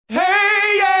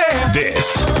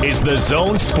This is the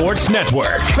Zone Sports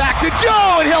Network. Back to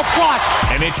Joe, and he'll flush.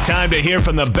 And it's time to hear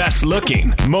from the best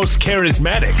looking, most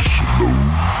charismatic,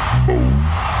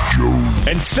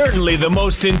 and certainly the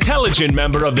most intelligent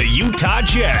member of the Utah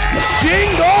Jazz.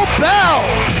 Jingle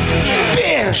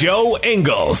bells. Joe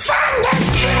Ingles.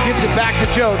 Gives it back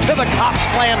to Joe. To the cup,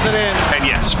 slams it in. And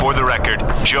yes, for the record,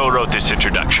 Joe wrote this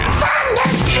introduction.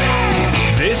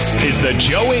 This is the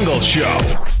Joe Ingles Show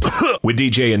with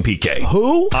DJ and PK.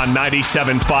 Who? On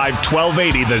 97.5,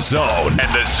 1280 The Zone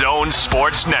and the Zone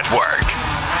Sports Network.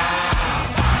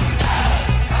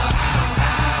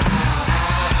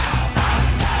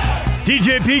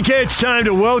 DJ PK, it's time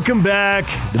to welcome back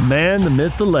the man, the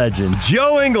myth, the legend.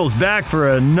 Joe Ingles back for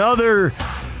another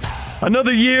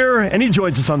year, and he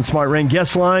joins us on the Smart Rain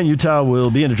guest line. Utah will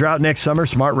be in a drought next summer.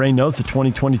 Smart Rain notes the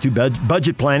 2022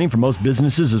 budget planning for most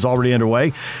businesses is already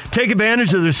underway. Take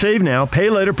advantage of their Save Now, Pay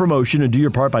Later promotion and do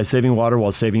your part by saving water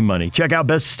while saving money. Check out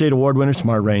Best of State Award winner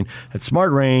Smart Rain at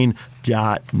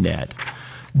smartrain.net.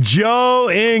 Joe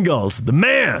Ingles, the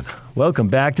man, welcome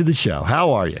back to the show.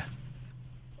 How are you?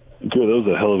 Good. That was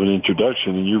a hell of an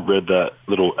introduction, and you read that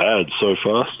little ad so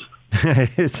fast.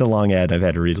 It's a long ad. I've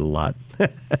had to read it a lot.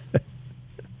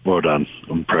 Well done.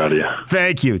 I'm proud of you.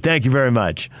 Thank you. Thank you very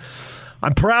much.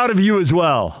 I'm proud of you as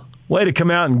well. Way to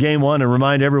come out in game one and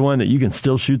remind everyone that you can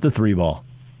still shoot the three ball.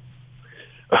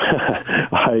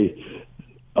 I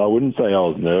wouldn't say I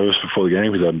was nervous before the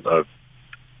game because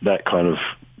that kind of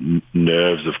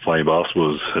nerves of playing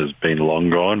basketball has been long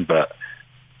gone, but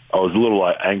I was a little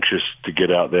anxious to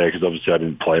get out there because obviously I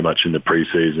didn't play much in the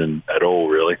preseason at all,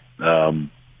 really.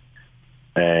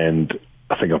 And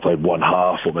I think I played one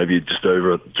half or maybe just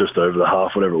over the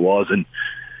half, whatever it was. And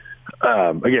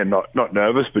again, not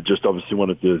nervous, but just obviously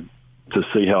wanted to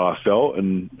see how I felt.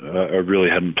 And I really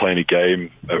hadn't played a game,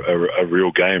 a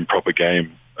real game, proper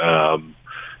game,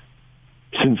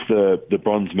 since the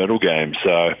bronze medal game.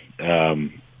 So,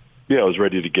 I was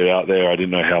ready to get out there. I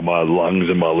didn't know how my lungs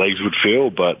and my legs would feel,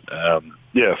 but I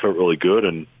felt really good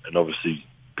and obviously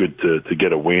good to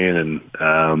get a win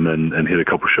and hit a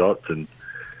couple shots. And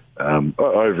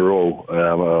overall,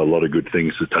 a lot of good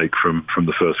things to take from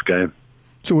the first game.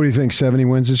 So what do you think, 70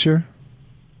 wins this year?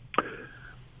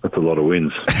 That's a lot of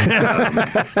wins.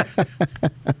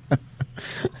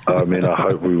 I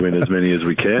hope we win as many as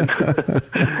we can.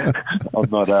 I'm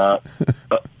not.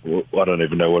 I don't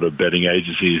even know what a betting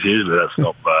agency is, but that's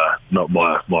not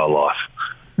my life.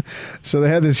 So they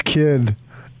had this kid,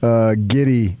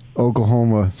 Giddy,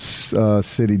 Oklahoma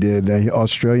City did, an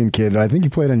Australian kid. I think he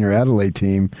played on your Adelaide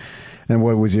team. And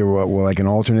what was he, like an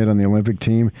alternate on the Olympic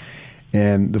team?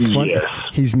 And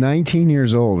he's 19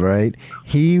 years old, right?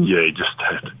 He just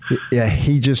turned. Yeah,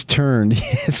 he just turned.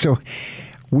 So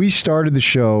we started the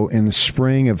show in the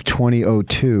spring of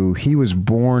 2002. He was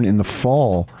born in the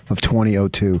fall of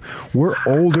 2002. We're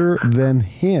older than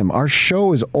him. Our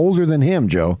show is older than him,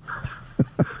 Joe.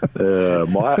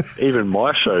 Even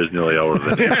my show is nearly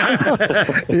older than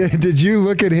him. Did you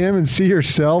look at him and see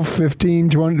yourself 15,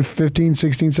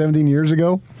 16, 17 years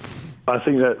ago? I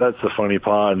think that's the funny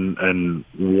part and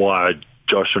why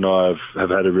Josh and I have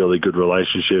had a really good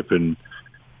relationship. And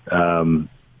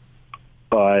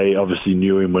I obviously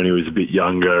knew him when he was a bit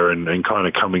younger and kind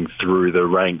of coming through the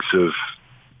ranks of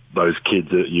those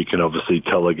kids that you can obviously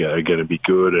tell are going to be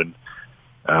good.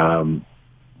 And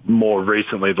more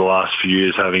recently, the last few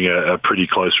years, having a pretty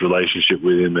close relationship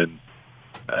with him. And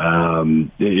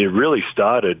it really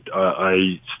started.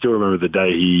 I still remember the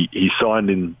day he signed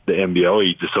in the NBL.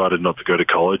 He decided not to go to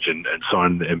college and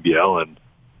signed the NBL.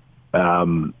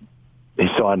 And he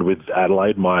signed with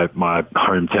Adelaide, my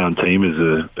hometown team,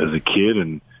 as a kid.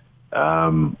 And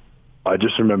I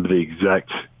just remember the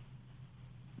exact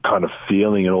kind of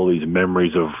feeling and all these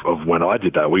memories of when I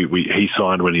did that. He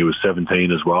signed when he was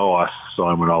 17 as well. I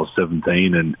signed when I was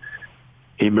 17, and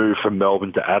he moved from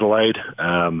Melbourne to Adelaide.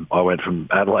 I went from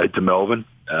Adelaide to Melbourne.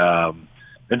 And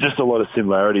just a lot of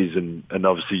similarities. And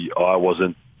obviously I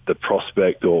wasn't the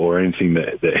prospect or anything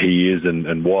that he is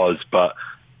and was, but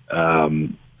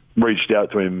reached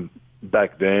out to him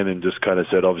back then and just kind of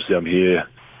said, obviously I'm here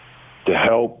to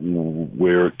help.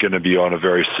 We're going to be on a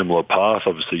very similar path.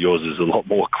 Obviously yours is a lot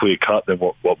more clear cut than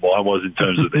what mine was in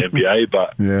terms of the NBA,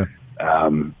 but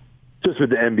just with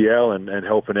the NBL and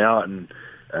helping out. And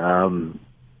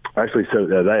I actually said it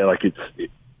the other day,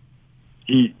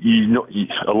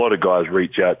 a lot of guys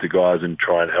reach out to guys and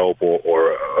try and help or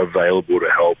are available to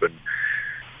help, and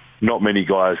not many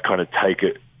guys kind of take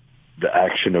the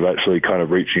action of actually kind of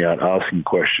reaching out, asking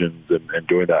questions and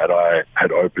doing that. And I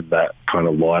had opened that kind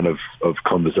of line of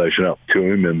conversation up to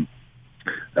him,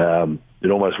 and it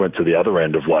almost went to the other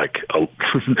end of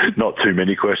not too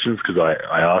many questions because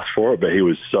I asked for it, but he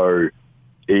was so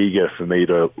eager for me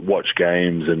to watch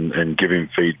games and give him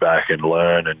feedback and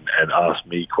learn and ask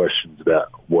me questions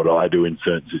about what I do in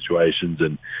certain situations.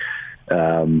 And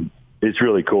it's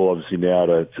really cool, obviously, now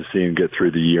to see him get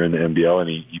through the year in the NBL, and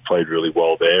he played really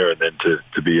well there. And then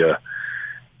to be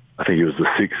I think he was the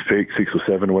 6th pick, 6 or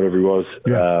 7, or whatever he was.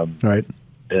 Yeah, right.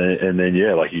 And then,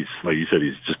 like you said,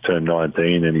 he's just turned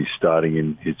 19 and he's starting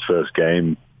in his first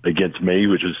game against me,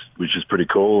 which is pretty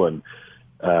cool. And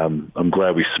I'm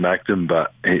glad we smacked him,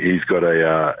 but he's got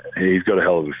a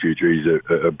hell of a future. He's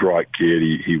a bright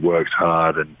kid. He works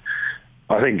hard, and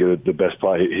I think the best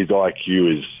part, his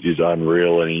IQ is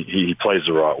unreal, and he plays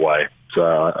the right way. So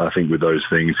I think with those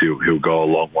things, he'll go a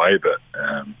long way. But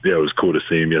it was cool to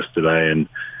see him yesterday, and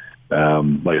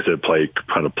like I said, play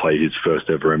his first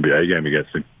ever NBA game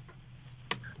against him.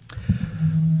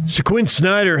 So Quinn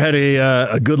Snyder had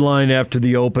a good line after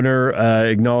the opener,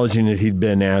 acknowledging that he'd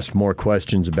been asked more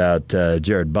questions about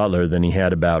Jared Butler than he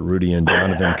had about Rudy and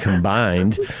Donovan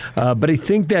combined. But I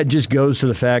think that just goes to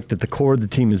the fact that the core of the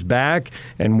team is back,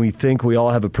 and we think we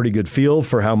all have a pretty good feel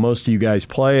for how most of you guys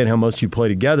play and how most of you play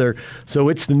together. So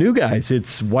it's the new guys.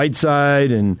 It's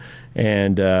Whiteside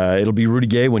and it'll be Rudy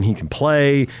Gay when he can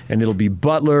play, and it'll be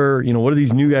Butler. What are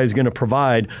these new guys going to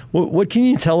provide? What can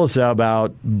you tell us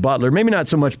about Butler? Maybe not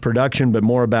so much production, but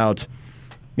more about,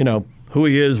 who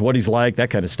he is, what he's like, that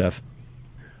kind of stuff.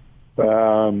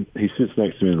 He sits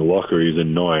next to me in the locker. He's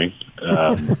annoying.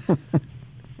 No,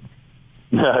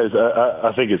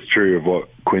 I think it's true of what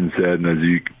Quinn said, and as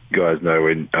you guys know,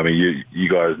 you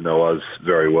guys know us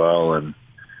very well, and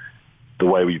the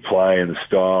way we play and the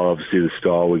style, obviously the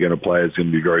style we're going to play is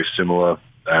going to be very similar.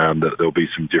 That there'll be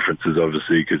some differences,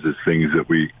 obviously, because there's things that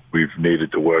we've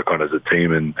needed to work on as a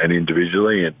team and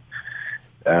individually.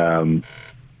 And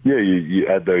you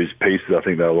add those pieces. I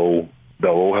think they'll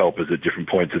all help us at different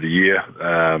points of the year.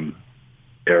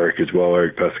 Eric as well,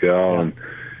 Eric Pascal,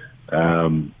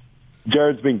 and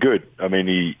Jared's been good.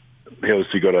 He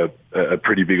obviously got a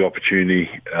pretty big opportunity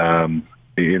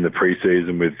in the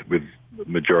preseason with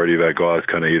majority of our guys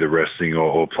kind of either resting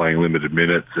or playing limited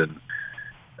minutes. And,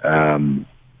 I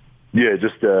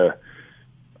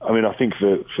think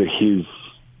for his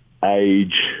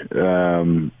age,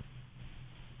 the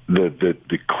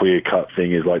clear-cut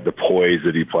thing is like the poise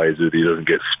that he plays with. He doesn't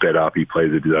get sped up. He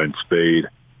plays at his own speed,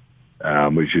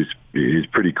 which is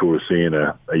pretty cool to see in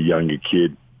a younger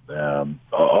kid.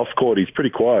 Off court, he's pretty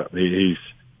quiet. He's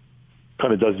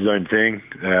kind of does his own thing.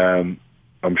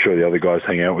 I'm sure the other guys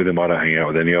hang out with him. I don't hang out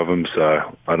with any of them,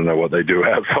 so I don't know what they do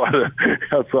outside of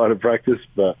practice.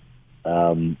 But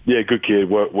good kid,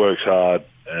 works hard,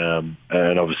 and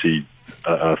obviously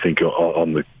I think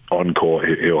on court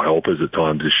he'll help us at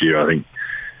times this year. I think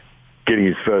getting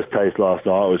his first taste last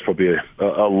night was probably a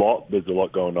lot. There's a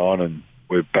lot going on, and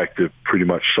we're back to pretty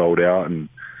much sold out and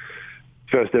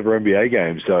first ever NBA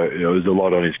game. So there's a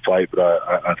lot on his plate, but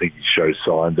I think he shows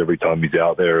signs every time he's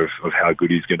out there of how good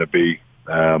he's going to be.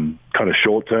 Kind of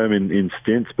short term in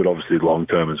stints, but obviously long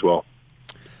term as well.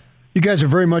 You guys are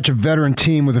very much a veteran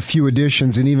team with a few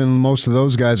additions, and even most of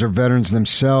those guys are veterans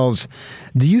themselves.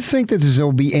 Do you think that there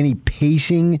will be any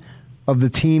pacing of the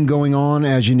team going on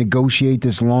as you negotiate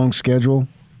this long schedule?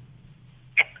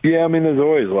 Yeah, there's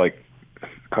always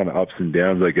kind of ups and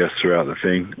downs, I guess, throughout the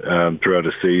thing, throughout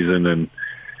the season. And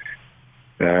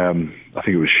I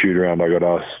think it was shoot around I got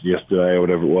asked yesterday or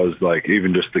whatever it was,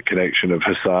 even just the connection of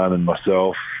Hassan and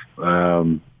myself.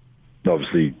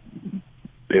 Obviously,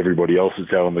 everybody else is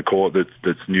out on the court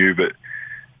that's new, but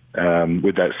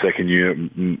with that second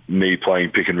unit, me playing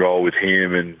pick and roll with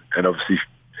him, and obviously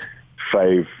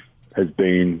Fave has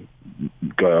been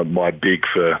my big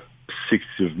for 6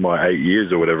 of my 8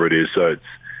 years or whatever it is. So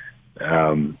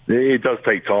it does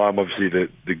take time. Obviously, the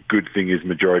good thing is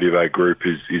majority of our group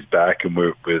is back, and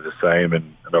we're the same.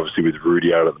 And obviously with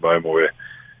Rudy out at the moment,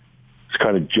 it's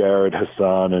kind of Jared,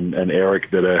 Hassan, and Eric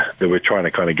that we're trying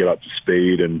to kind of get up to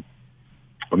speed. And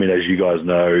as you guys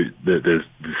know, there's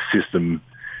the system,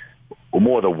 or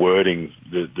more the wording,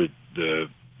 the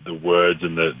words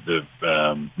and the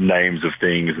names of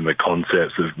things and the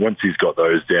concepts. Once he's got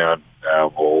those down,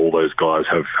 all those guys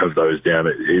have those down,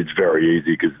 it's very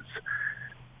easy because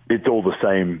it's all the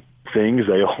same things.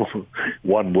 They all,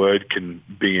 one word can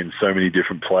be in so many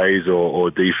different plays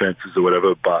or defenses or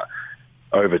whatever, but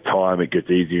over time it gets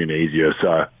easier and easier.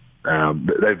 So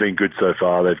they've been good so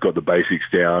far. They've got the basics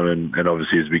down, and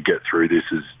obviously as we get through this,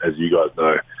 as you guys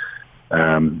know,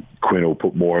 Quinn will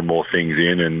put more and more things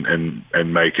in and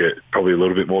make it probably a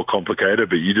little bit more complicated,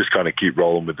 but you just kind of keep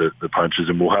rolling with the punches,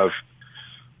 and we'll have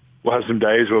we'll have some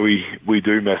days where we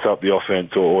do mess up the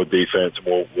offense or defense,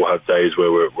 and we'll have days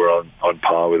where we're on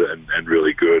par with it and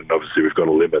really good. And obviously we've got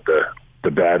to limit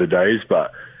the badder days,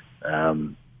 but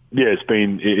it's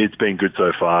been good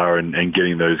so far, and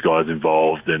getting those guys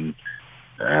involved. And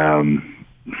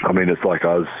it's like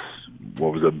us.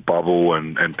 What was it, bubble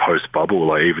and post bubble?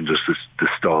 Like even just this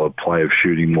style of play of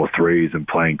shooting more threes and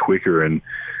playing quicker, and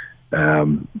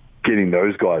getting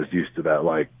those guys used to that.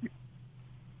 Like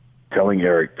telling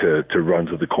Eric to run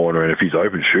to the corner, and if he's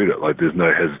open, shoot it. Like there's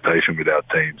no hesitation with our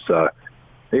team. So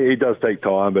it does take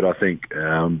time, but I think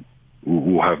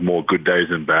we'll have more good days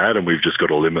than bad, and we've just got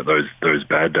to limit those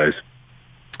bad days.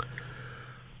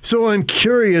 So I'm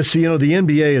curious, the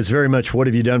NBA is very much what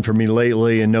have you done for me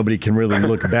lately, and nobody can really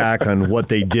look back on what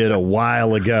they did a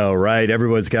while ago, right?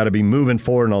 Everyone's got to be moving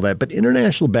forward and all that. But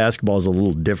international basketball is a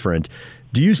little different.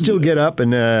 Do you still get up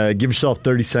and give yourself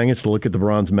 30 seconds to look at the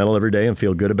bronze medal every day and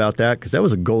feel good about that? Because that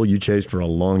was a goal you chased for a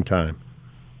long time.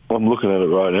 I'm looking at it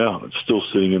right now. It's still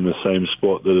sitting in the same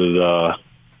spot that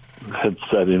it had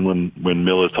sat in when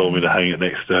Miller told me to hang it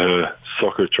next to her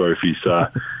soccer trophy. So...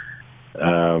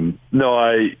 no,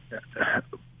 I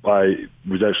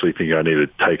was actually thinking I need to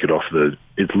take it off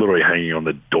it's literally hanging on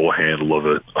the door handle of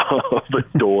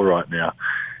a door right now,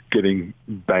 getting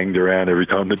banged around every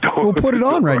time the door. Well, put it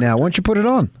on right now. Why don't you put it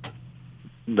on?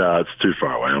 No, it's too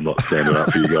far away. I'm not standing up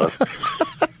for you guys.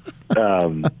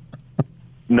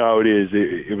 No, it is.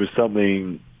 It was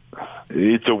something,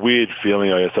 it's a weird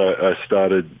feeling, I guess. I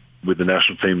started with the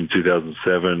national team in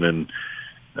 2007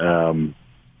 and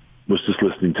was just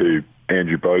listening to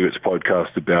Andrew Bogut's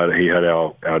podcast about it. He had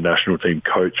our national team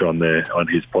coach on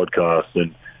his podcast,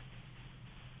 and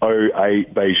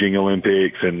 2008 Beijing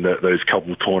Olympics and those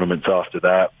couple tournaments after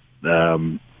that.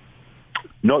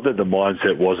 Not that the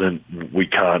mindset wasn't we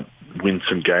can't win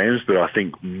some games, but I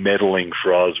think medaling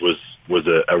for us was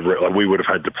like we would have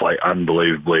had to play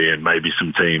unbelievably, and maybe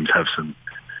some teams have some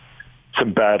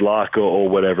bad luck or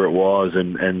whatever it was,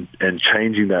 and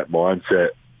changing that mindset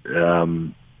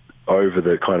over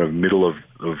the kind of middle of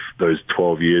those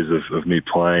 12 years of me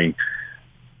playing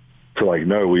to like,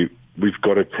 no, we've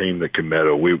got a team that can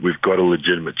medal. We've got a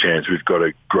legitimate chance. We've got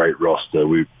a great roster.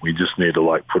 We just need to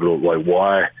like put it like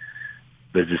why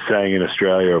there's this saying in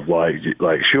Australia of like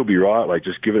she'll be right. Like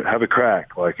just have a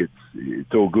crack. Like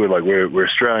it's all good. Like we're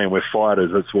Australian. We're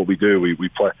fighters. That's what we do. We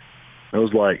play. I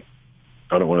was like,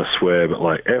 I don't want to swear, but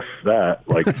like F that.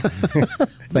 Like,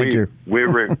 Thank you.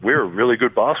 We're a really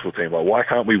good basketball team. Like, why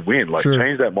can't we win? Like, Sure.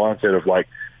 Change that mindset of like,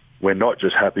 we're not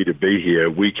just happy to be here.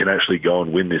 We can actually go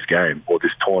and win this game or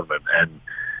this tournament.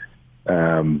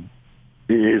 And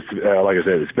it's like I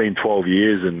said, it's been 12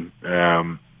 years, and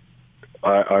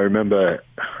I remember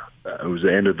it was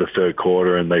the end of the third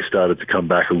quarter, and they started to come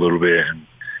back a little bit. And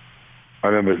I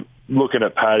remember looking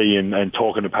at Patty and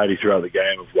talking to Patty throughout the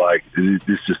game of like,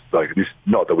 this just like this,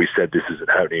 not that we said this isn't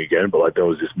happening again, but like there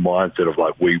was this mindset of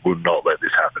like, we will not let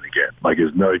this happen again. Like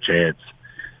there's no chance.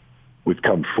 We've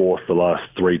come fourth the last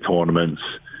three tournaments.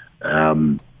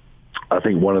 I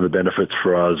think one of the benefits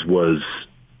for us was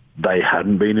they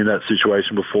hadn't been in that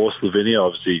situation before. Slovenia,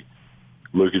 obviously,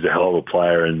 Luke is a hell of a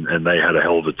player, and they had a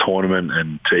hell of a tournament,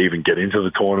 and to even get into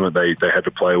the tournament, they had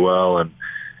to play well,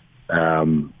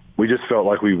 and we just felt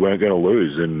like we weren't going to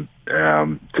lose. And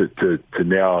to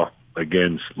now,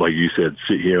 again, like you said,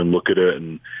 sit here and look at it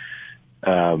and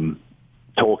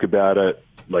talk about it,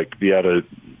 like be able to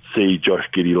see Josh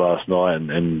Giddey last night,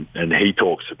 and he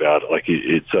talks about it like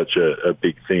it's such a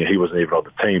big thing. He wasn't even on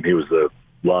the team. He was the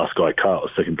last guy cut, or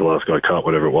second to last guy cut,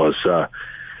 whatever it was. So,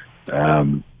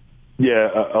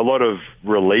 a lot of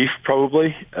relief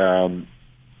probably,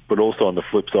 but also on the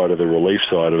flip side of the relief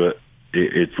side of it,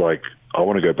 it's like, I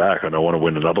want to go back and I want to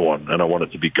win another one, and I want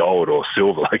it to be gold or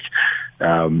silver. Like,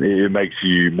 it makes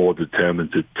you more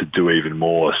determined to do even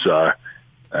more. So,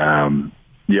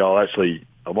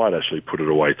 I might actually put it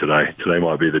away today. Today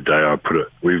might be the day I put it.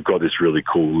 We've got this really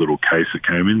cool little case that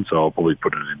came in, so I'll probably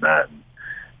put it in that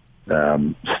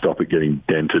and stop it getting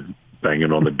dented,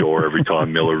 banging on the door every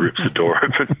time Miller rips the door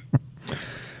open.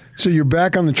 So you're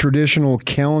back on the traditional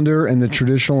calendar and the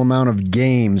traditional amount of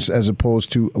games as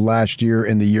opposed to last year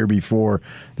and the year before.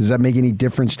 Does that make any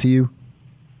difference to you?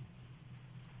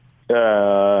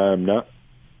 No.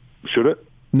 Should it?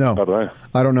 No.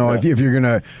 I don't know. Yeah. If you're going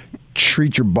to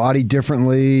treat your body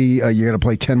differently, you're going to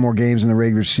play 10 more games in the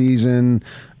regular season.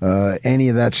 Any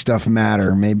of that stuff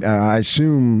matter? Maybe I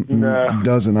assume it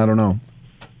doesn't. I don't know.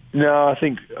 No, I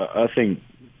think.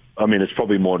 I mean, it's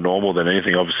probably more normal than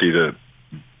anything. Obviously,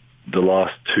 the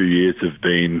last 2 years have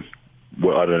been,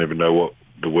 well, I don't even know what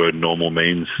the word normal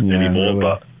means anymore,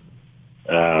 really.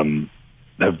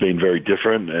 but have been very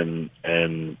different,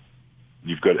 and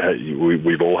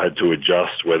we've all had to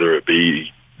adjust, whether it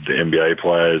be the NBA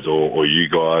players or you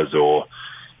guys or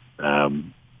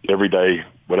every day,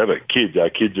 whatever. Our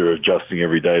kids are adjusting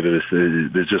every day to this.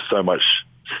 There's just so much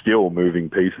still moving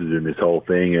pieces in this whole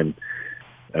thing, and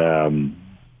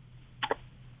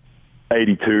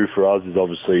 82 for us is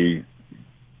obviously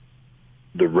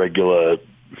the regular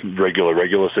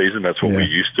season. That's what we're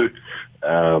used to.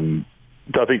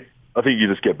 So I think you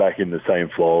just get back in the same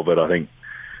flow, but I think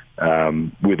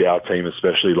with our team,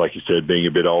 especially like you said, being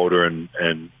a bit older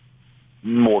and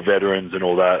more veterans and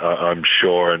all that, I'm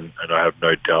sure, and I have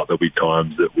no doubt there'll be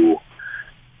times that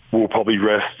we'll probably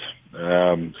rest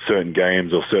certain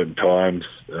games or certain times.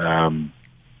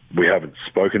 We haven't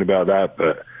spoken about that,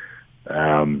 but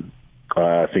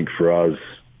I think for us,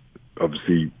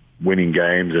 obviously winning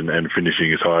games and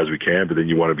finishing as high as we can, but then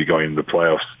you want to be going into the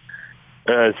playoffs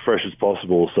as fresh as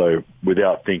possible. So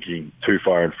without thinking too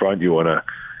far in front, you want to,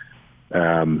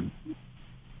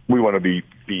 we want to be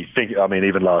thinking. I mean,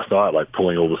 even last night, like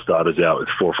pulling all the starters out with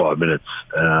 4 or 5 minutes.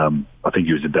 I think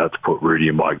he was about to put Rudy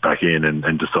and Mike back in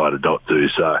and decided not to.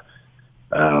 So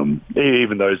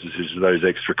even those decisions, those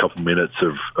extra couple minutes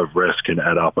of rest can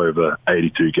add up over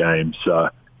 82 games. So,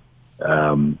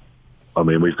 I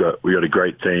mean, we got a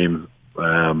great team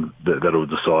that'll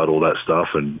decide all that stuff,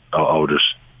 and I'll just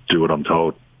do what I'm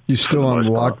told. You still on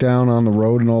lockdown on the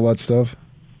road and all that stuff?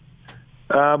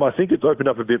 I think it's opened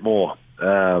up a bit more.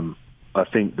 I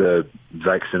think the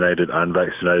vaccinated,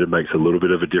 unvaccinated makes a little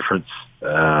bit of a difference,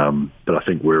 but I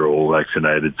think we're all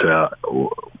vaccinated.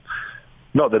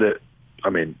 Not that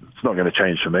it's not going to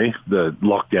change for me. The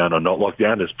lockdown or not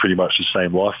lockdown is pretty much the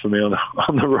same life for me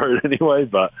on the road anyway,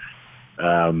 but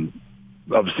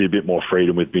obviously a bit more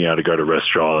freedom with being able to go to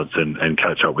restaurants and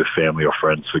catch up with family or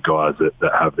friends for guys that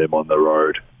have them on the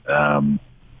road.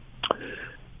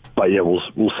 But yeah,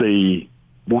 we'll see.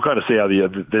 We'll kind of see how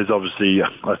there's obviously,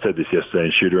 I said this yesterday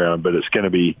in shoot around, but it's going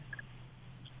to be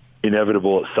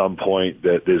inevitable at some point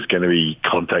that there's going to be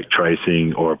contact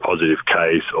tracing or a positive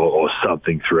case or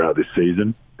something throughout this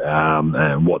season,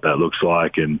 and what that looks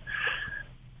like. And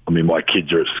I mean, my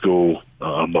kids are at school.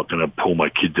 I'm not going to pull my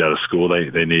kids out of school.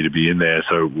 They need to be in there.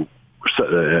 So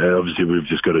obviously we've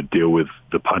just got to deal with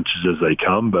the punches as they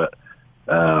come, but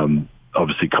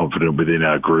obviously confident within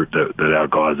our group that our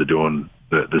guys are doing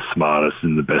the smartest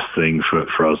and the best thing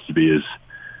for us to be as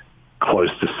close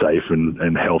to safe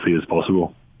and healthy as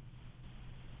possible.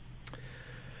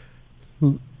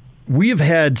 We have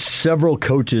had several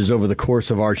coaches over the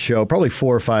course of our show, probably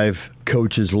 4 or 5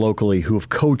 coaches locally who have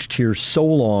coached here so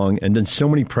long and done so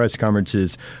many press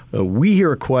conferences. We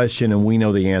hear a question and we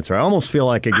know the answer. I almost feel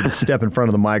like I could step in front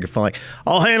of the microphone like,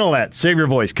 I'll handle that. Save your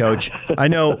voice, coach. I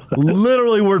know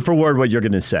literally word for word what you're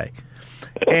going to say.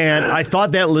 And I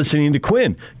thought that listening to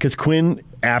Quinn, because Quinn,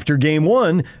 after game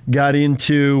 1, got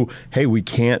into, hey, we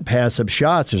can't pass up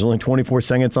shots. There's only 24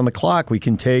 seconds on the clock. We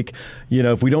can take,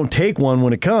 if we don't take one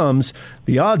when it comes,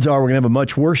 the odds are we're going to have a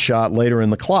much worse shot later in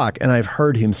the clock. And I've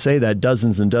heard him say that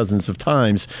dozens and dozens of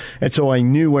times. And so I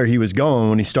knew where he was going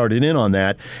when he started in on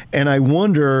that. And I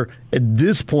wonder, at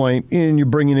this point, and you're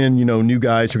bringing in, new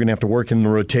guys who are going to have to work in the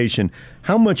rotation,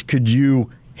 how much could you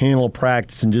handle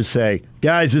practice and just say,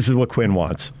 guys, this is what Quinn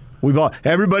wants.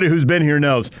 Everybody who's been here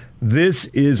knows this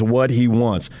is what he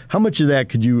wants. How much of that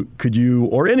could you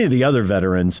or any of the other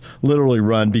veterans literally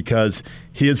run because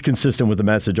he is consistent with the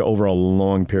message over a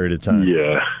long period of time?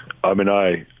 Yeah. I mean,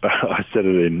 I said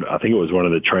it in, I think it was one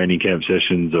of the training camp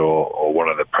sessions or one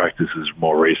of the practices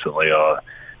more recently. I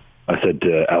said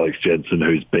to Alex Jensen,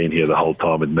 who's been here the whole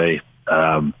time with me,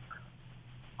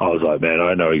 I was like, man,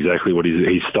 I know exactly what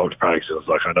he stopped practice. I was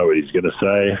like, I know what he's going to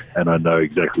say, and I know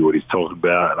exactly what he's talking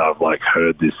about. And I've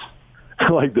heard this,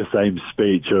 the same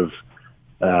speech of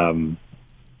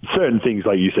certain things,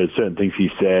 like you said, certain things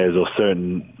he says or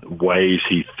certain ways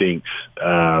he thinks.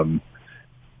 I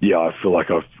feel like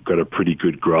I've got a pretty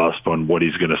good grasp on what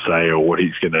he's going to say or what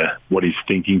he's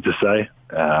thinking to say.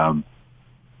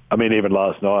 I mean, even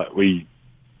last night we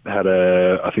had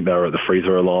I think they were at the free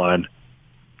throw line,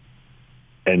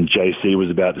 and JC was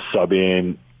about to sub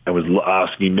in and was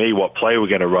asking me what play we're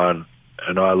going to run.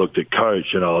 And I looked at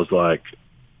Coach and I was like,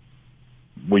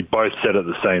 we both said at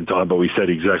the same time, but we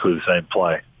said exactly the same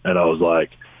play. And I was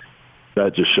like,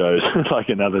 that just shows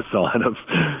another sign of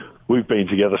we've been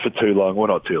together for too long. Well,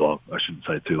 not too long. I shouldn't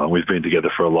say too long. We've been together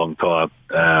for a long time.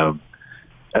 And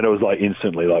it was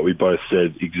instantly, we both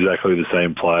said exactly the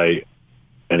same play.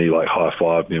 And he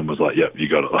high-fived me and was like, yep, you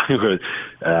got it.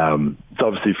 So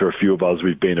obviously for a few of us,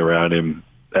 we've been around him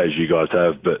as you guys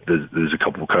have, but there's a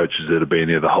couple of coaches that have been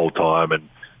here the whole time. And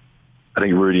I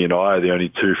think Rudy and I are the only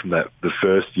two from the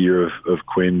first year of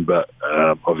Quinn, but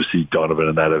obviously Donovan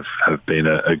and that have been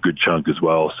a good chunk as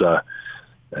well. So,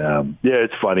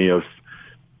 it's funny.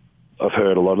 I've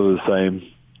heard a lot of the same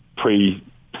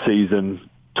pre-season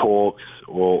talks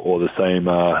or the same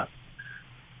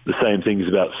things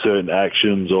about certain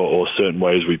actions or certain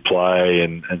ways we play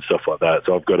and stuff like that.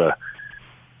 So I've got to,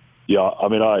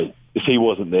 if he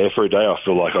wasn't there for a day, I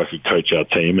feel like I could coach our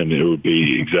team and it would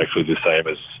be exactly the same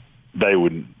as they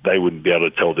wouldn't be able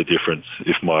to tell the difference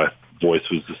if my voice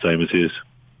was the same as his.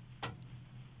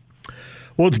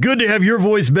 Well, it's good to have your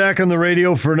voice back on the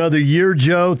radio for another year,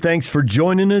 Joe. Thanks for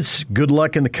joining us. Good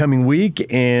luck in the coming week,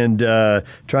 and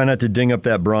try not to ding up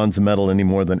that bronze medal any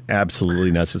more than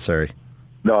absolutely necessary.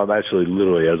 No, I'm actually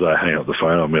literally, as I hang up the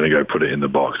phone, I'm going to go put it in the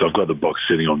box. I've got the box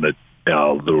sitting on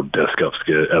our little desk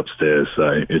upstairs,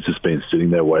 so it's just been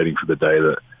sitting there waiting for the day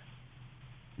that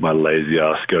my lazy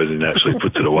ass goes and actually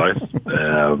puts it away.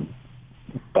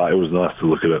 But it was nice to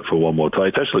look at it for one more time.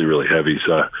 It's actually really heavy,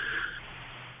 so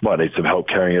might need some help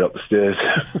carrying it up the stairs.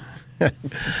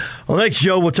 Well, thanks,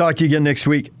 Joe. We'll talk to you again next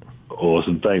week.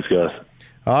 Awesome. Thanks, guys.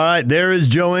 All right, there is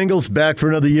Joe Ingles back for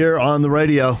another year on the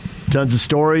radio. Tons of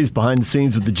stories behind the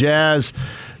scenes with the Jazz,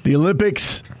 the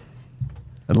Olympics,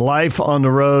 and life on the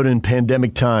road in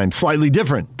pandemic times. Slightly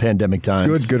different pandemic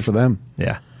times. Good for them.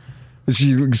 Yeah.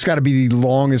 It's got to be the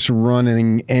longest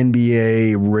running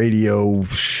NBA radio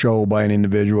show by an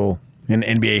individual in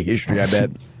NBA history, I bet.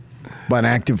 By an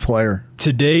active player.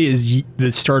 Today is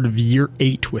the start of year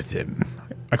 8 with him.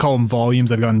 I call them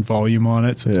volumes. I've gotten volume on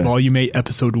it, so it's volume 8,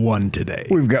 episode 1 today.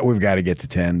 We've got to get to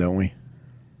 10, don't we?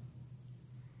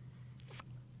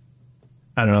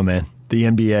 I don't know, man. The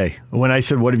NBA. When I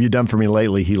said, "What have you done for me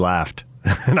lately?" he laughed,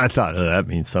 and I thought, "Oh, that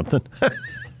means something."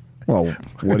 Well,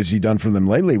 what has he done for them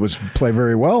lately? Was play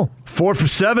very well. 4 for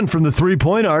 7 from the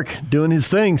three-point arc, doing his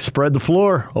thing. Spread the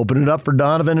floor, open it up for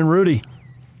Donovan and Rudy.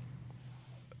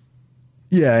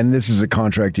 Yeah, and this is a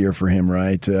contract year for him,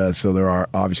 right? So there are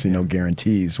obviously no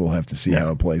guarantees. We'll have to see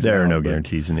how it plays out. There are no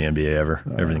guarantees in the NBA ever.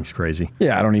 Everything's crazy.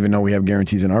 Yeah, I don't even know we have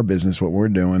guarantees in our business, what we're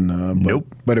doing.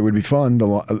 Nope. But it would be fun.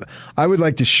 I would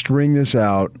like to string this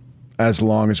out as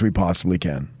long as we possibly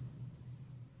can.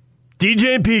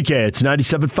 DJ and PK, it's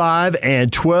 97.5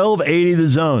 and 1280 The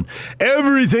Zone.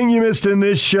 Everything you missed in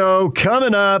this show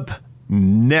coming up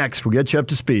next. We'll get you up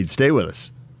to speed. Stay with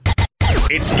us.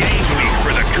 It's game week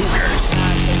for the Cougars.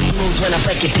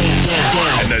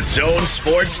 And the Zone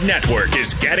Sports Network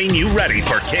is getting you ready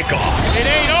for kickoff. It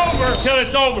ain't over till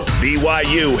it's over.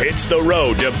 BYU hits the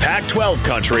road to Pac-12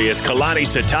 country as Kalani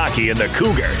Sitake and the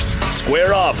Cougars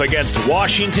square off against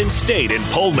Washington State in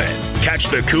Pullman. Catch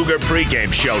the Cougar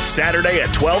pregame show Saturday at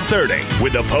 12:30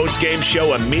 with the postgame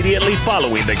show immediately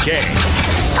following the game.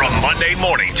 From Monday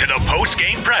morning to the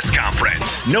postgame press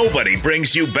conference, nobody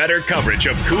brings you better coverage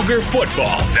of Cougar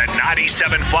football than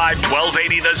 97.5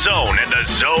 1280 The Zone and the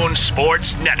Zone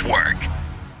Sports Network.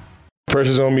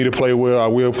 Pressure's on me to play well. I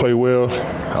will play well.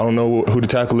 I don't know who the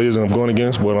tackle is I'm going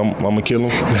against, but I'm going to kill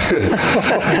him.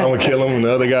 I'm going to kill him. And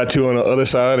the other guy, too, on the other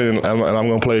side, and I'm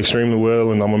going to play extremely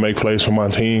well, and I'm going to make plays for my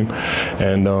team.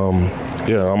 And, I'm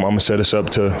going to set us up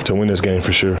to win this game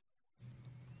for sure.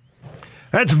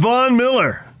 That's Von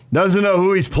Miller. Doesn't know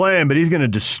who he's playing, but he's going to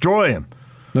destroy him.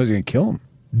 No, he's going to kill him.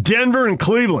 Denver and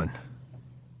Cleveland.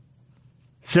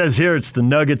 Says here it's the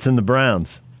Nuggets and the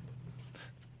Browns.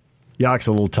 Yak's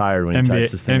a little tired when he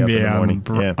types this thing up in the morning.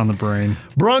 On the brain.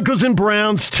 Broncos and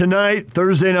Browns tonight,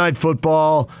 Thursday night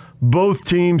football. Both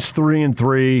teams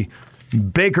 3-3.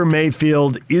 Baker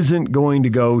Mayfield isn't going to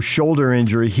go. Shoulder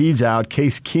injury. He's out.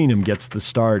 Case Keenum gets the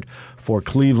start for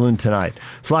Cleveland tonight.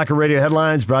 Slacker Radio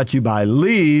headlines brought to you by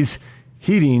Lee's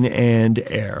Heating and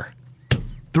Air.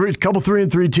 Couple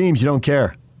 3-3 teams, you don't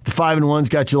care. The 5-1's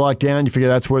got you locked down. You figure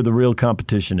that's where the real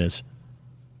competition is.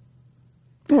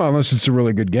 Well, unless it's a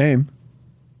really good game.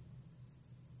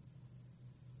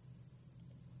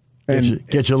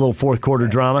 Get you a little fourth quarter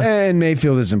drama. And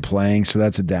Mayfield isn't playing, so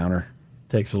that's a downer.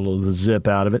 Takes a little of the zip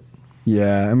out of it.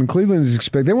 Yeah, I mean, Cleveland is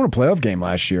expected. They won a playoff game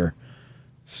last year.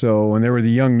 So when they were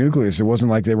the young nucleus, it wasn't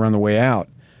like they were on the way out.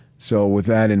 So with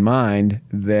that in mind,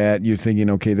 that you're thinking,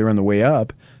 okay, they're on the way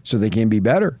up, so they can be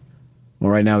better.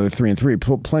 Well, right now they're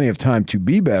 3-3. Plenty of time to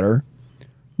be better,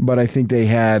 but I think they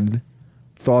had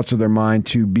thoughts of their mind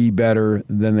to be better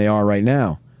than they are right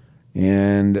now.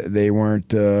 And they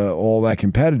weren't all that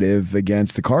competitive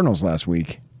against the Cardinals last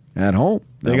week at home.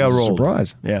 They got rolled.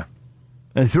 Surprise. Yeah.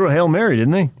 And they threw a Hail Mary,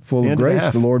 didn't they? Full of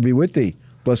grace, the Lord be with thee.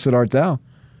 Blessed art thou.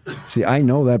 See, I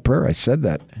know that prayer. I said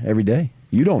that every day.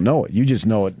 You don't know it. You just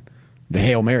know it, the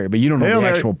Hail Mary, but you don't know the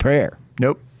actual prayer.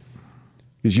 Nope.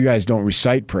 Because you guys don't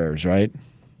recite prayers, right?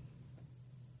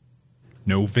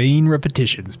 No vain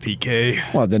repetitions, PK.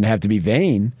 Well, it doesn't have to be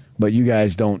vain, but you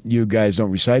guys don't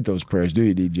recite those prayers, do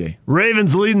you, DJ?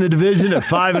 Ravens leading the division at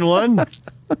 5-1.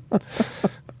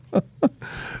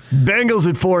 Bengals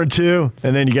at 4-2,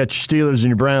 and then you got your Steelers and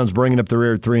your Browns bringing up the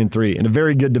rear at 3-3 in a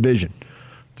very good division.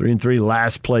 3-3,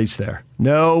 last place there.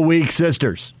 No weak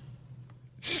sisters.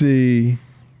 See,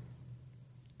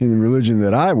 in the religion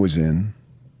that I was in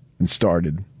and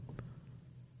started,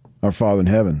 our Father in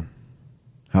heaven,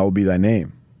 hallowed be thy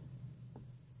name.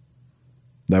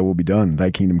 Thy will be done,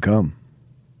 thy kingdom come,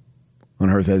 on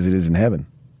earth as it is in heaven.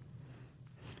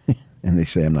 And they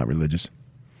say I'm not religious.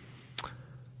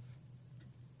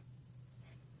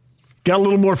 Got a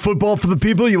little more football for the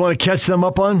people you want to catch them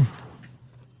up on?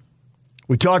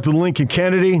 We talked with Lincoln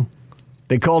Kennedy.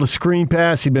 They called a screen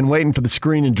pass. He'd been waiting for the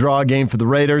screen and draw game for the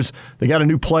Raiders. They got a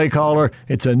new play caller.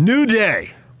 It's a new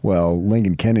day. Well,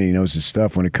 Lincoln Kennedy knows his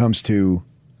stuff when it comes to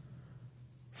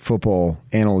football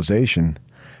analyzation.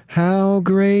 How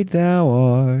great thou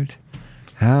art.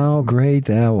 How great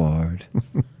thou art.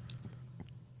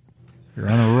 You're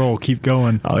on a roll. Keep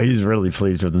going. Oh, he's really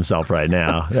pleased with himself right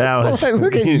now. That was,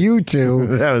 Look at you two.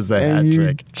 That was the hat and you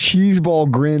trick.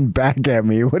 cheeseball grin back at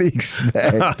me. What do you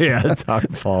expect? Oh, yeah, it's our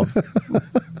fault.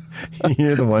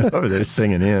 You're the one over there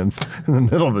singing hymns in the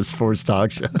middle of a sports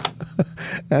talk show.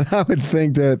 And I would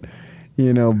think that,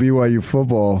 BYU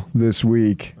football this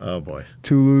week. Oh, boy.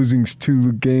 2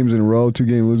 games in a row,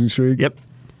 2-game losing streak. Yep.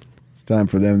 It's time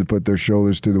for them to put their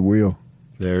shoulders to the wheel.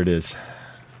 There it is.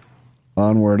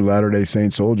 Onward, Latter-day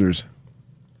Saint soldiers.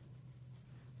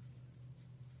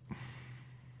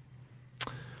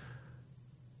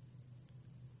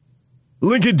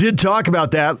 Lincoln did talk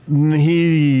about that.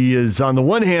 He is, on the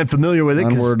one hand, familiar with it.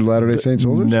 Onward, Latter-day Saint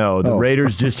soldiers? No, the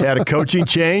Raiders just had a coaching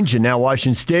change, and now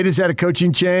Washington State has had a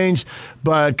coaching change.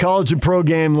 But college and pro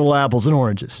game, little apples and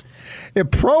oranges.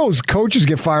 At pros, coaches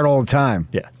get fired all the time.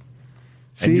 Yeah.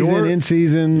 Season, in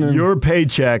season. Your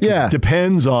paycheck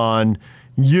depends on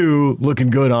you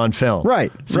looking good on film.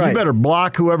 Right. So you better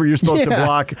block whoever you're supposed to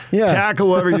block,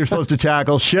 tackle whoever you're supposed to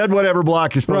tackle, shed whatever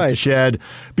block you're supposed to shed,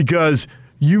 because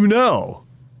the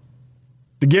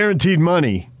guaranteed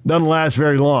money doesn't last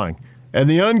very long. And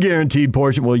the unguaranteed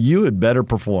portion, well, you had better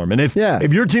perform. And if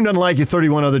your team doesn't like you,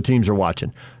 31 other teams are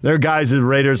watching. There are guys at the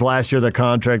Raiders last year, their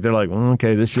contract, they're like,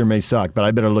 okay, this year may suck, but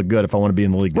I better look good if I want to be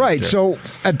in the league next year. So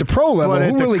at the pro level,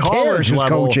 who really cares who's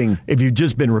coaching? If you've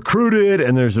just been recruited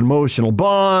and there's an emotional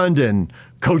bond and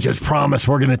coaches promise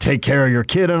we're going to take care of your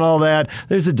kid and all that,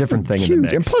 there's a different thing in the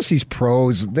mix. And plus these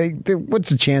pros, what's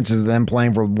the chances of them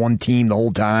playing for one team the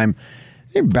whole time?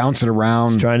 They bounce it around.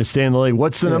 Just trying to stay in the league.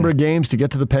 What's the number of games to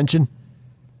get to the pension?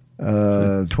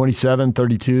 27,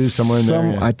 32, somewhere in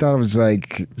there. I thought it was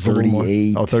like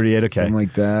 38. Oh, 38, okay. Something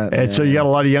like that. And so you got a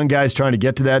lot of young guys trying to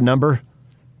get to that number?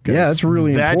 Yeah, that's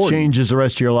really important. That changes the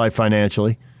rest of your life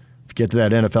financially if you get to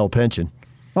that NFL pension.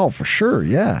 Oh, for sure,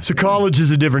 yeah. So college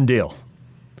is a different deal.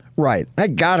 Right. I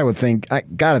gotta think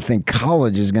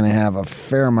college is going to have a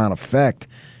fair amount of effect.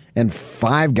 And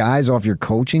 5 guys off your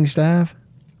coaching staff?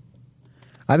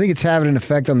 I think it's having an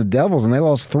effect on the Devils, and they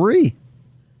lost 3.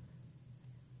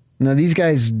 Now, these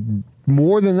guys,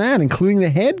 more than that, including the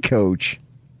head coach.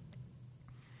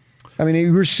 I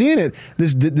mean, we're seeing it.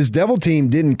 This Devil team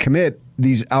didn't commit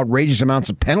these outrageous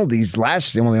amounts of penalties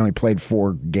last year. Well, they only played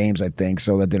 4 games, I think,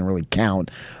 so that didn't really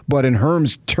count. But in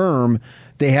Herm's term,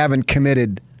 they haven't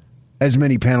committed as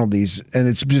many penalties, and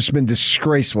it's just been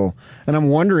disgraceful. And I'm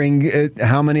wondering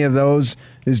how many of those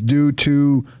is due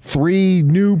to 3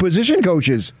 new position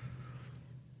coaches.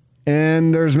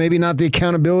 And there's maybe not the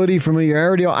accountability,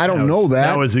 familiarity. I don't know that.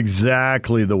 That was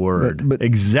exactly the word. But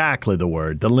exactly the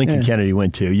word that Lincoln Kennedy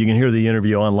went to. You can hear the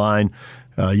interview online.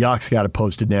 Yock's got it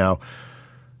posted now.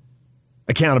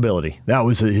 Accountability. That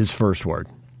was his first word.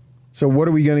 So what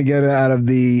are we going to get out of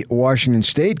the Washington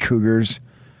State Cougars?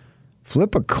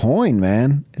 Flip a coin,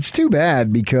 man. It's too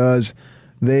bad because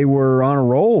they were on a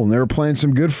roll and they were playing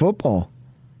some good football.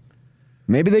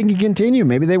 Maybe they can continue.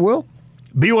 Maybe they will.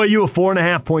 BYU a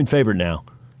 4.5-point favorite now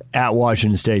at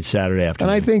Washington State Saturday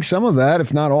afternoon. And I think some of that,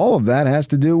 if not all of that, has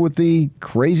to do with the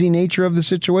crazy nature of the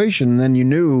situation. And then you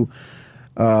knew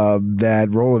that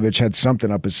Rolovich had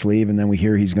something up his sleeve, and then we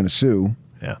hear he's going to sue.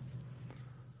 Yeah.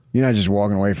 You're not just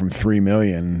walking away from $3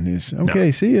 million. It's,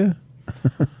 okay, see ya.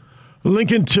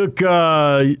 Lincoln took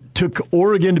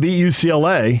Oregon to beat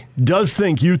UCLA. Does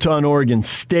think Utah and Oregon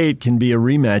State can be a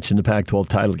rematch in the Pac-12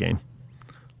 title game.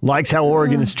 Likes how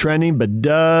Oregon is trending, but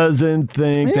doesn't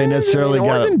think they necessarily got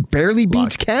it. Oregon barely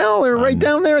beats Cal. They're right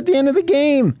down there at the end of the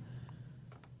game.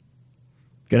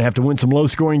 Going to have to win some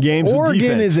low-scoring games with defense.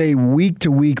 Oregon is a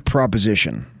week-to-week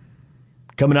proposition.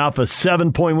 Coming off a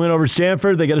 7-point win over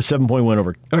Stanford, they get a 7-point win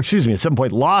over. A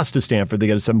 7-point loss to Stanford, they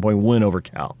get a 7-point win over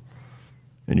Cal.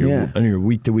 In your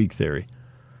week-to-week theory.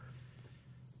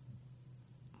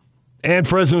 And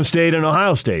Fresno State and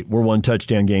Ohio State were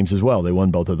 1-touchdown games as well. They won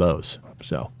both of those.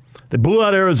 So they blew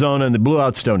out Arizona and they blew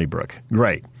out Stony Brook.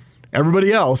 Great.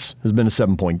 Everybody else has been a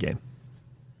 7-point game.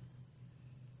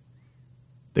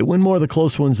 They win more of the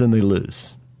close ones than they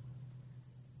lose.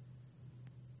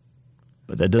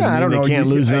 But that doesn't mean they can't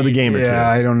lose another game or two. Yeah,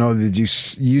 I don't know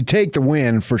that you take the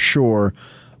win for sure,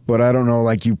 but I don't know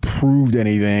like you proved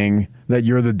anything that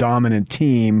you're the dominant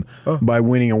team by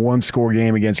winning a 1-score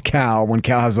game against Cal when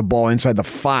Cal has the ball inside the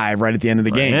 5 right at the end of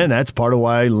the game. And that's part of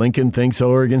why Lincoln thinks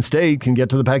Oregon State can get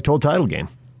to the Pac-12 title game.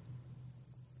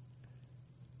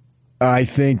 I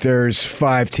think there's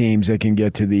 5 teams that can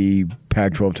get to the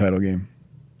Pac-12 title game.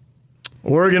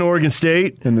 Oregon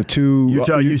State, and the 2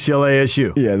 Utah, UCLA,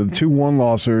 SU. Yeah, the 2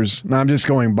 1-lossers. Now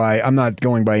I'm not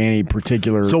going by any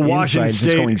particular. So Washington insights, State,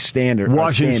 just going standard.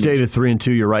 Washington State at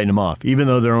 3-2, you're writing them off, even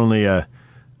though they're only a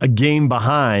game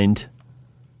behind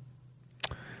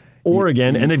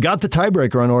Oregon, and they've got the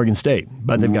tiebreaker on Oregon State,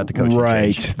 but they've got the coaching change.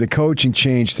 Right. The coaching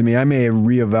change to me, I may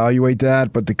reevaluate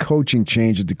that, but the coaching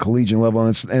change at the collegiate level,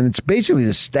 and it's basically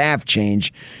the staff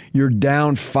change. You're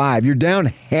down 5. You're down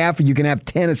half. You can have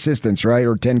 10 assistants, right,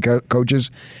 or 10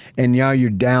 coaches, and now you're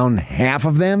down half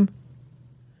of them?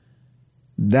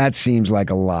 That seems like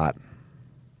a lot.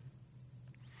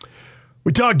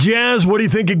 We talked Jazz. What do you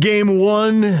think of Game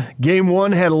 1? Game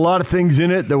 1 had a lot of things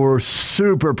in it that were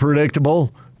super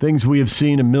predictable. Things we have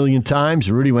seen a million times.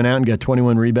 Rudy went out and got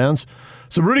 21 rebounds.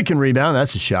 So Rudy can rebound.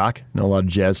 That's a shock. I know a lot of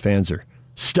Jazz fans are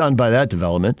stunned by that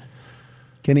development.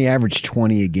 Can he average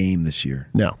 20 a game this year?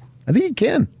 No. I think he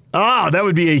can. That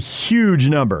would be a huge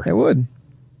number. It would.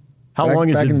 How long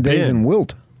has it been? Back in the days in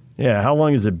Wilt. Yeah, how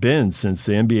long has it been since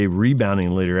the NBA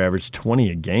rebounding leader averaged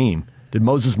 20 a game? Did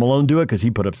Moses Malone do it? Because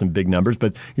he put up some big numbers,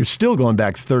 but you're still going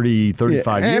back 30,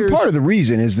 35 years. And part of the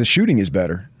reason is the shooting is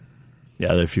better.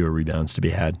 Yeah, there are fewer rebounds to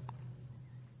be had.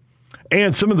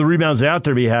 And some of the rebounds out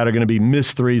there to be had are going to be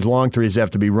missed threes, long threes that have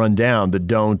to be run down that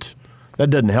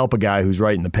doesn't help a guy who's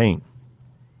right in the paint.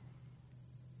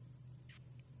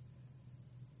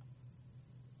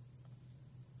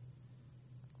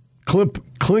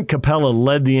 Clint Capella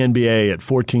led the NBA at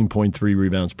 14.3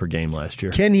 rebounds per game last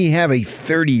year. Can he have a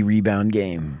 30-rebound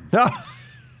game?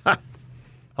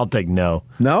 I'll take no.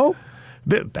 No?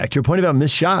 Back to your point about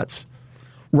missed shots.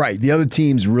 Right. The other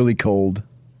team's really cold.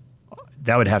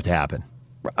 That would have to happen.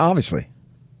 Obviously.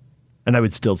 And I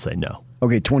would still say no.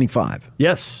 Okay, 25.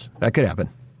 Yes, that could happen.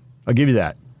 I'll give you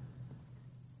that.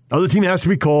 Other team has to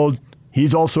be cold.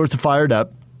 He's all sorts of fired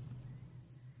up.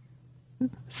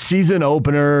 Season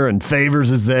opener, and Favors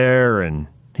is there, and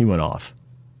he went off.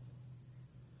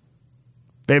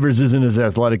 Favors isn't as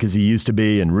athletic as he used to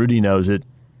be, and Rudy knows it,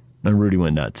 and Rudy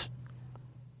went nuts.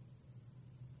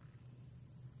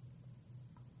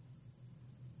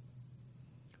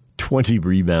 $20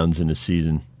 rebounds in a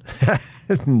season.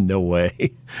 No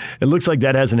way. It looks like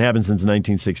that hasn't happened since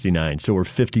 1969, so we're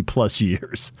 50-plus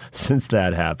years since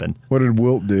that happened. What did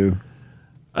Wilt do?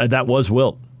 That was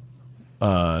Wilt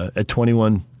at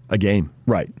 21 a game.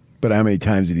 Right. But how many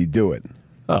times did he do it?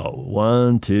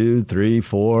 1, 2, 3,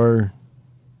 4,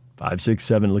 5, 6,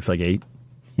 7. It looks like 8.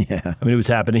 Yeah. I mean, it was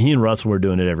happening. He and Russell were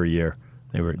doing it every year.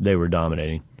 They were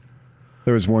dominating.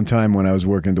 There was one time when I was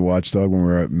working at the Watchdog when we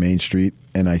were at Main Street,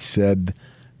 and I said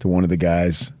to one of the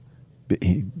guys,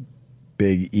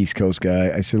 big East Coast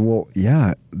guy, I said, well,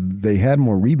 yeah, they had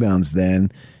more rebounds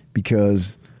then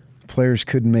because players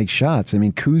couldn't make shots. I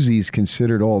mean, Kuzie's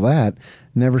considered all that,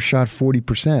 never shot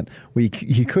 40%. Well,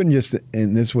 he couldn't just,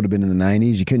 and this would have been in the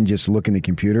 90s, you couldn't just look in the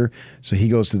computer. So he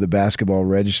goes to the basketball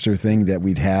register thing that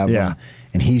we'd have. Yeah.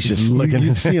 And he's just looking.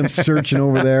 You'd see him searching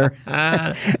over there.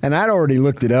 And I'd already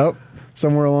looked it up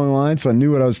somewhere along the line, so I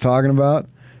knew what I was talking about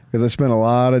because I spent a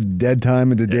lot of dead time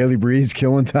at the Daily Breeze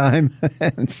killing time.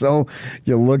 And so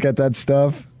you look at that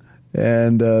stuff.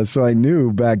 And so I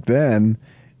knew back then,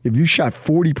 if you shot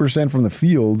 40% from the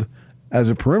field as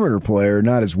a perimeter player,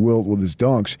 not as Wilt with his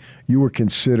dunks, you were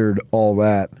considered all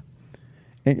that.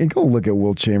 And go look at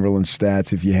Wilt Chamberlain's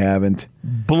stats if you haven't.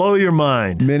 Blow your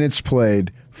mind. Minutes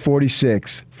played,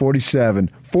 46, 47,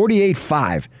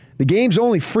 48-5. The game's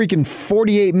only freaking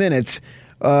 48 minutes.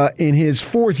 In his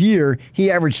 4th year, he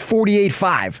averaged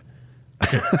 48-5.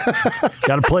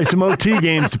 Got to play some OT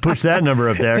games to push that number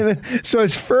up there. So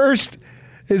his first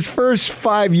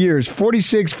 5 years,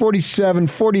 46, 47,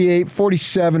 48,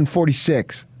 47,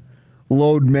 46.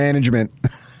 Load management.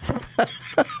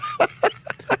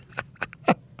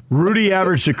 Rudy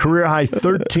averaged a career-high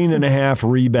 13.5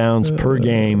 rebounds per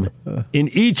game in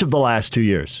each of the last 2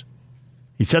 years.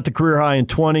 He set the career high in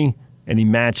 20, and he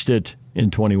matched it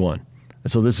in 21.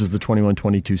 And so this is the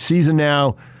 21-22 season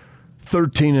now,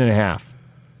 13.5.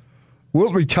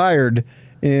 Wilt retired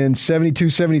in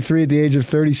 72-73 at the age of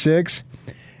 36,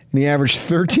 and he averaged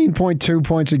 13.2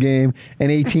 points a game and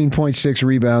 18.6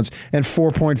 rebounds and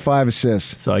 4.5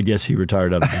 assists. So I guess he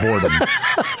retired out of boredom.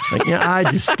 I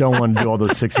just don't want to do all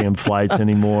those 6 a.m. flights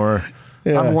anymore.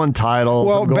 Yeah. I've won titles.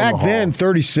 Well, back then,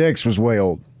 36 was way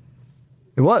old.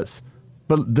 It was.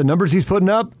 But the numbers he's putting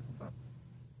up,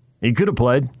 he could have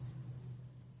played.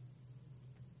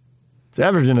 He's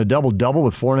averaging a double-double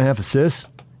with 4.5 assists.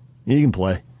 He can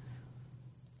play.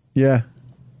 Yeah.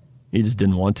 He just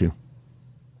didn't want to.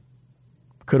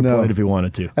 Could have played if he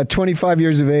wanted to. At 25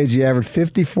 years of age, he averaged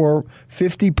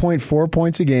 50.4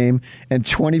 points a game and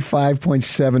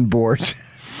 25.7 boards.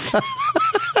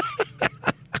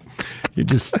 You're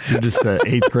just an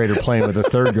 8th grader playing with the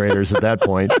 3rd graders at that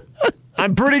point.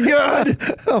 I'm pretty good.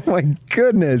 Oh, my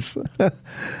goodness.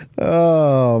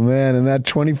 Oh, man. And that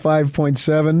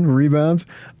 25.7 rebounds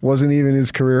wasn't even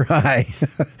his career high.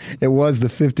 It was the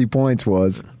 50 points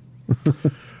was.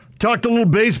 Talked a little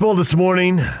baseball this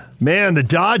morning. Man, the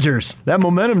Dodgers, that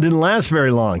momentum didn't last very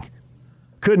long.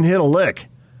 Couldn't hit a lick.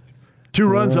 2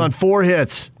 runs on 4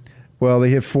 hits. Well, they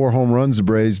hit 4 home runs, the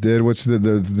Braves did. What's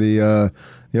the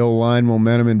old line,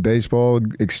 momentum in baseball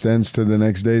extends to the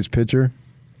next day's pitcher?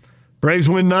 Braves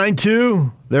win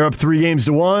 9-2. They're up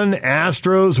 3-1.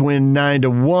 Astros win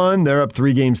 9-1. They're up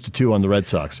 3-2 on the Red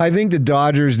Sox. I think the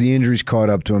Dodgers, the injuries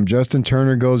caught up to them. Justin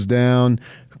Turner goes down.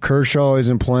 Kershaw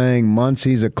isn't playing.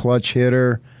 Muncy's a clutch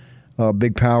hitter, a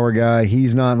big power guy.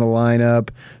 He's not in the lineup.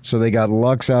 So they got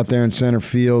Lux out there in center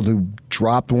field who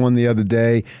dropped one the other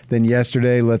day. Then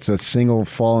yesterday lets a single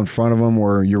fall in front of him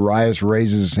where Urias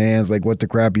raises his hands like, what the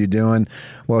crap are you doing?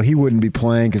 Well, he wouldn't be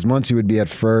playing because Muncy would be at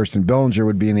first and Bellinger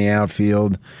would be in the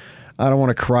outfield. I don't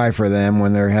want to cry for them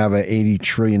when they have an $80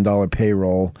 trillion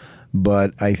payroll.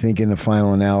 But I think in the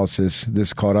final analysis,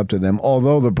 this caught up to them.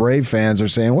 Although the Brave fans are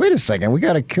saying, wait a second, we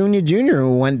got Acuna Jr.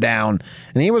 who went down,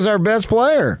 and he was our best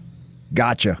player.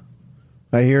 Gotcha.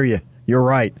 I hear you. You're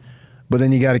right. But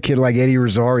then you got a kid like Eddie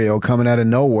Rosario coming out of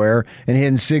nowhere and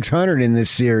hitting 600 in this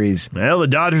series. Well, the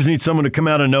Dodgers need someone to come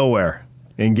out of nowhere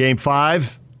in Game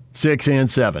 5, 6, and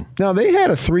 7. Now, they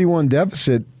had a 3-1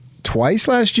 deficit twice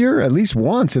last year, at least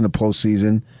once in the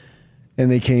postseason. And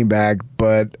they came back,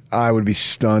 but I would be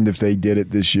stunned if they did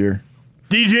it this year.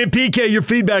 DJ and PK, your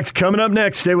feedback's coming up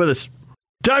next. Stay with us.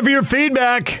 Time for your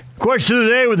feedback. Question of the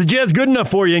day, was the Jazz good enough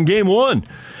for you in Game 1?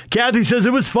 Kathy says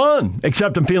it was fun,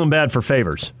 except I'm feeling bad for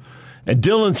Favors. And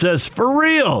Dylan says, for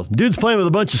real, dude's playing with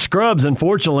a bunch of scrubs,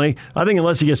 unfortunately. I think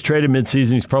unless he gets traded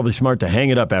midseason, he's probably smart to hang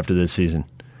it up after this season.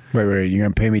 Wait, you're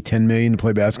going to pay me $10 million to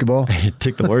play basketball? You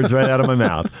took the words right out of my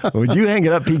mouth. Would you hang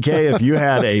it up, PK, if you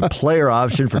had a player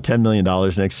option for $10 million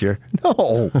next year?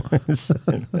 No.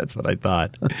 That's what I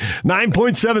thought.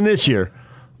 9.7 this year.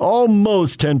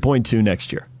 Almost 10.2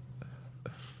 next year.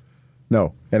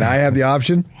 No. And I have the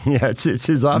option? Yeah, it's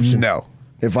his option. No.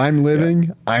 If I'm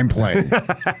living, I'm playing.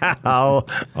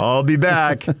 I'll be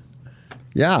back.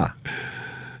 Yeah.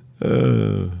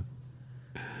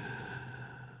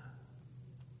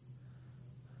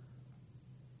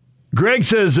 Greg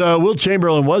says Wilt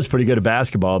Chamberlain was pretty good at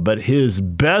basketball, but his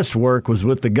best work was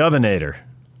with the Governator.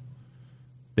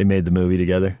 They made the movie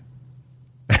together.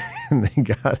 And they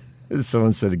got,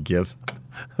 someone said a gif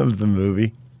of the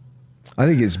movie. I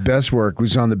think his best work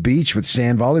was on the beach with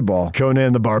sand volleyball.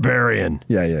 Conan the Barbarian.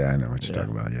 Yeah, I know what you're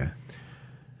talking about, yeah.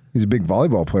 He's a big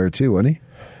volleyball player too, wasn't he?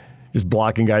 Just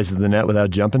blocking guys at the net without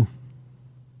jumping.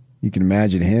 You can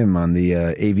imagine him on the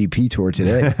AVP tour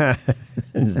today.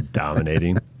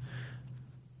 Dominating.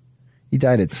 He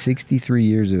died at 63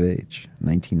 years of age,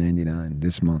 1999,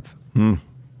 this month.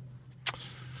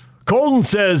 Colton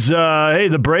says, hey,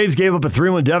 the Braves gave up a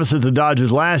 3-1 deficit to the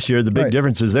Dodgers last year. The big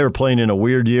difference is they were playing in a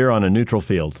weird year on a neutral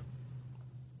field.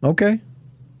 Okay.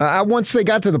 Once they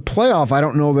got to the playoff, I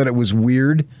don't know that it was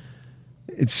weird.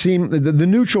 It seemed the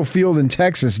neutral field in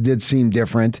Texas did seem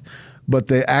different, but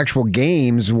the actual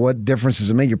games, what difference does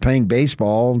it make? You're playing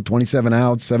baseball, 27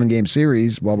 outs, 7-game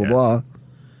series, blah, blah, blah.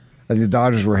 I think the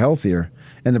Dodgers were healthier.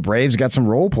 And the Braves got some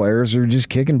role players who are just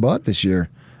kicking butt this year.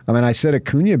 I mean, I said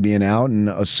Acuna being out, and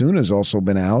Osuna's also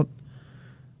been out.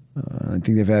 I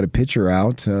think they've had a pitcher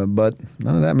out, but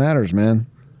none of that matters, man.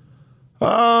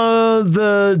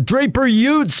 The Draper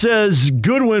Ute says,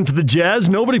 good win for the Jazz.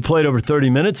 Nobody played over 30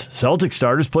 minutes. Celtic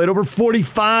starters played over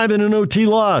 45 in an OT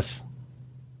loss.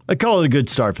 I call it a good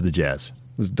start for the Jazz.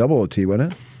 It was double OT,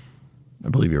 wasn't it? I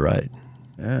believe you're right.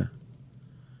 Yeah.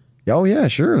 Oh, yeah,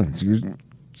 sure.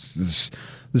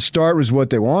 The start was what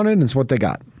they wanted, and it's what they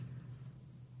got.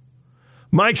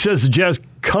 Mike says the Jazz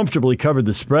comfortably covered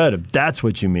the spread, if that's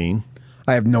what you mean.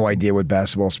 I have no idea what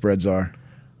basketball spreads are.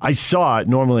 I saw it.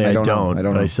 Normally I don't know.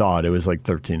 But I saw it. It was like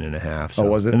 13.5. So. Oh,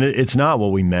 was it? And it's not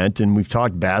what we meant. And we've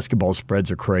talked basketball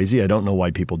spreads are crazy. I don't know why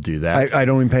people do that. I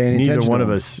don't even pay any attention. Neither one of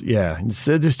us. Yeah.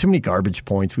 There's too many garbage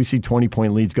points. We see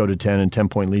 20-point leads go to 10 and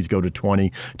 10-point leads go to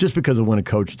 20 just because of when a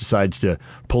coach decides to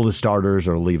pull the starters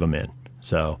or leave them in.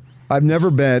 So I've never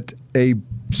bet a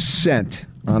cent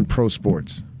on pro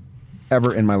sports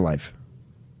ever in my life.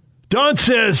 Don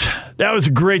says that was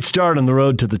a great start on the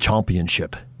road to the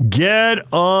championship. Get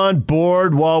on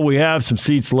board while we have some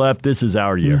seats left. This is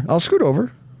our year. I'll scoot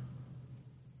over.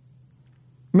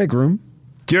 Make room.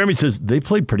 Jeremy says they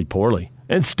played pretty poorly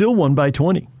and still won by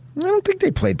 20. I don't think they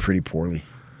played pretty poorly.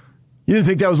 You didn't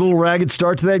think that was a little ragged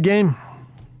start to that game?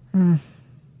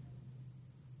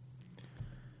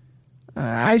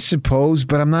 I suppose,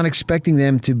 but I'm not expecting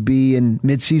them to be in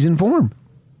midseason form.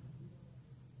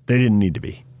 They didn't need to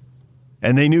be.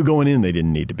 And they knew going in they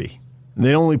didn't need to be.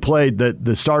 They only played,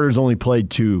 the starters only played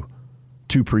two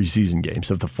preseason games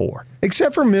of the 4.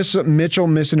 Except for Mitchell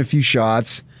missing a few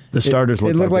shots. The starters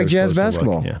looked like Jazz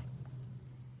basketball. Yeah.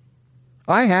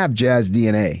 I have Jazz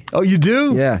DNA. Oh, you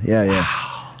do? Yeah.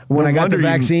 When I got the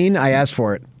vaccine, I asked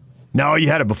for it. No, you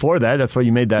had it before that. That's why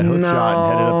you made that hook shot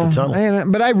and headed up the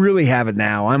tunnel. But I really have it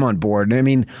now. I'm on board. I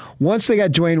mean, once they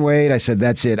got Dwayne Wade, I said,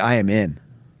 that's it. I am in.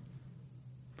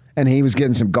 And he was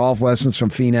getting some golf lessons from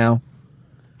Finau.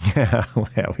 Yeah,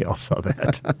 we all saw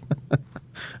that.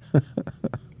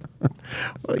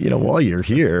 Well, while you're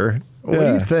here, what do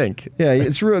you think? Yeah,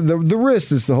 it's real. The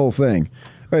wrist is the whole thing.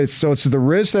 Right, so it's the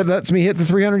wrist that lets me hit the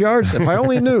 300 yards? If I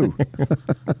only knew.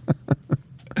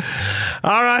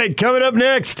 All right, coming up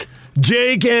next,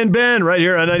 Jake and Ben right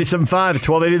here on 97.5 at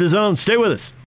 1280 The Zone. Stay with us.